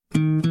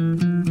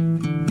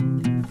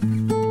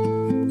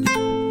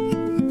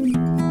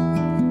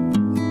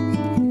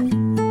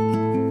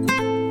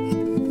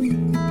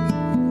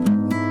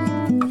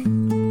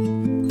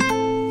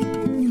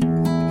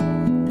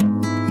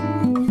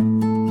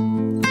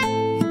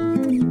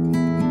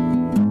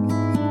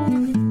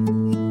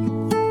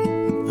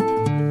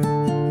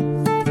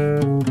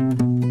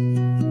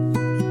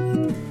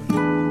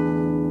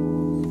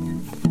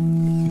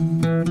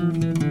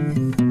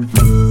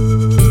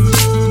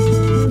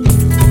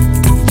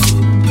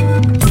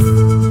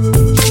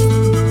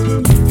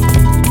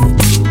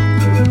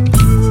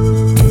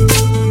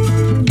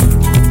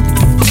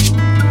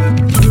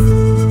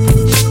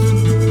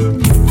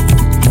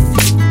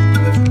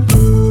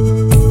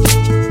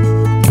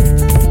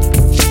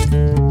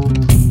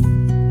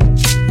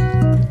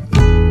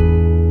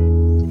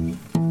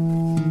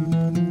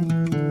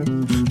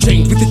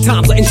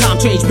letting time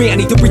change me. I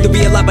need to breathe to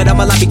be alive, but I'm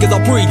alive because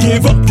I'll breathe.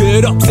 Give up,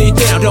 get up, sit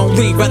down, don't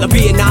leave. Rather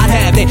be and not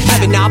have it,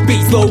 have it not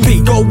be.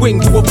 Slowly going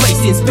to a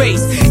place in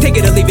space. Take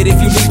it or leave it if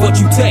you need what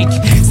you take.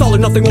 It's all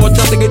or nothing or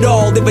nothing at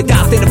all. Live or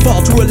die, stand or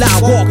fall, to allow,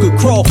 walk or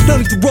crawl. No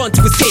need to run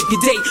to escape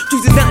your date.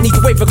 Choose not need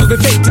to wait for good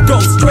fate to go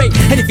straight.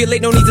 And if you're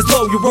late, no need to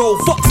slow your roll.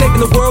 Fuck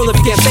saving the world if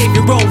you can't save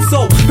your own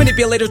soul.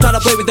 Manipulators try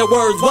to play with their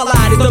words while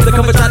I disturb the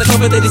cover, try to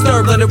cover the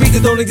disturbed. And the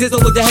reasons don't exist,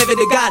 don't look to heaven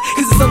to God.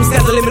 Cause the sun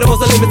sky's the limit,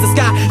 almost the limit to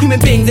sky. Human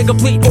beings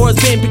incomplete or has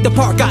been picked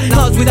apart. Got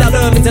knowledge without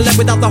love, intellect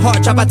without the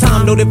heart. Trapped by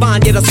time, no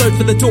divine, yet I search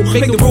for the tool.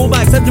 Make the rule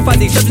by exception, find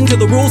the exception to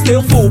the rule.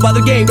 Still fooled by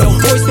the game, no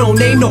voice, no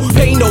name, no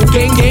pain, no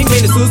gain. Pain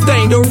is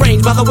sustained,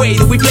 arranged by the way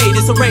that we play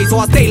this array. So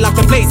I stay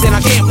locked in place and I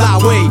can't fly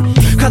away.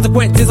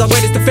 Consequences are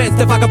greatest defense.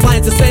 Defy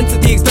compliance and sense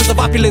at the expense of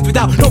opulence.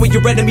 Without knowing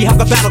your enemy, how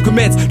the battle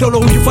commence. Don't know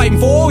who you're fighting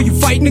for, who you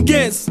fighting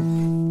against. Who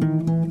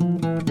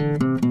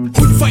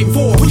you fighting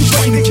for, who you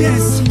fighting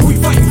against. Who you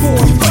fighting for,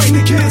 who you fighting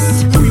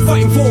against. Who you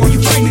fighting for, who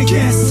you fighting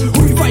against.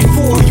 Who you fighting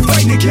for, who you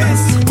fighting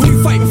against. Who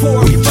you fighting for,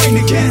 who you fighting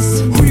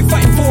against. Who you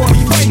fighting for, who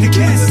you fighting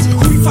against.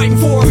 Who you fighting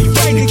for, who you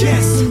fighting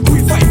against. Who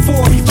you fighting for,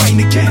 who you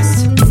fighting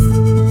against.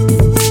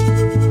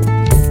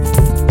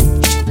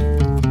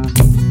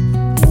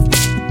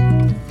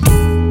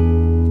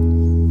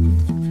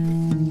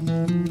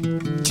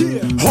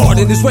 Hard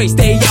in this race,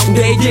 stay out and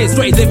day in.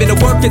 Straight living to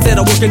work instead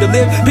of working to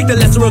live. Pick the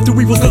lesser of two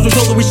evils, cause we're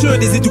told that we should.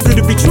 Is it too good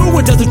to be true,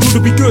 or does it do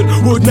to be good?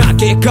 Would not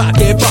get caught,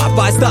 get bought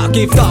by stock.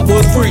 If thought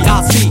was free,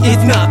 I'll see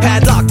it's not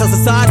padlocked. Our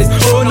society's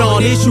a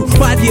non-issue,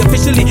 widely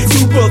officially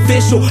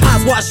superficial.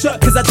 Eyes wide shut,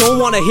 cause I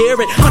don't wanna hear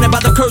it. Haunted by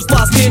the curse,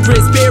 lost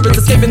kindred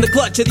spirits. Escaping the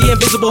clutch of the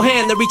invisible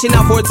hand. They're reaching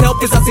out for its help,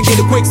 cause I sink in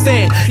a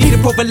quicksand.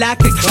 Needed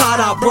prophylactics, thought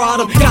I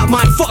brought them. Got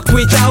mine fucked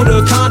without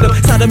a condom.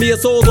 Side of me a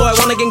soul, though I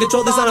wanna gain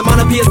control. This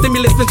onomatopoeia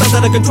stimulus spins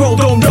out of control.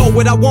 Don't know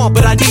what I want,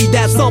 but I need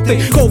that something.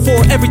 Go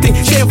for everything,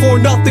 stand for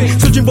nothing.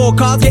 Searching for a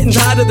cause, getting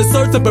tired of the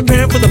search. And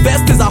preparing for the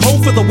best as I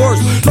hope for the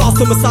worst. Lost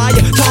to Messiah,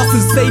 tossed to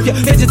Savior.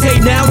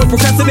 Vegetate now and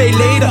procrastinate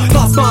later.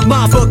 Lost my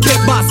mind, but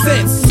kept my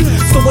sense.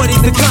 So what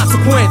is the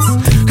consequence?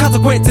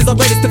 Consequences are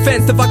greatest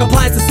defense. If I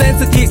compliance and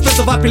sense at the expense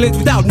of opulence.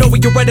 Without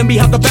knowing your enemy,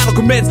 how the battle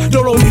commence.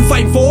 Don't know who you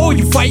fighting for, who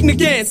you fighting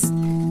against. Who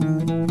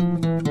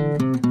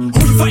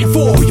you fighting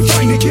for, who you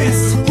fighting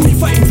against. Who you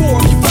fighting for,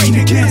 who you fighting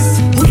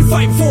against. Who you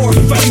fighting for, who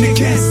you fighting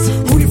against.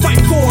 Who you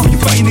fighting for, who you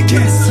fighting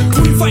against.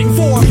 Who you fighting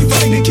for, who you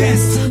fighting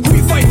against. Who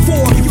you fighting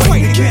for, who you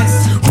fighting against.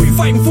 Who you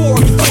fighting for,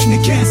 who you fighting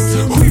against.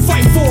 Who you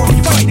fighting for, who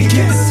you fighting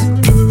against.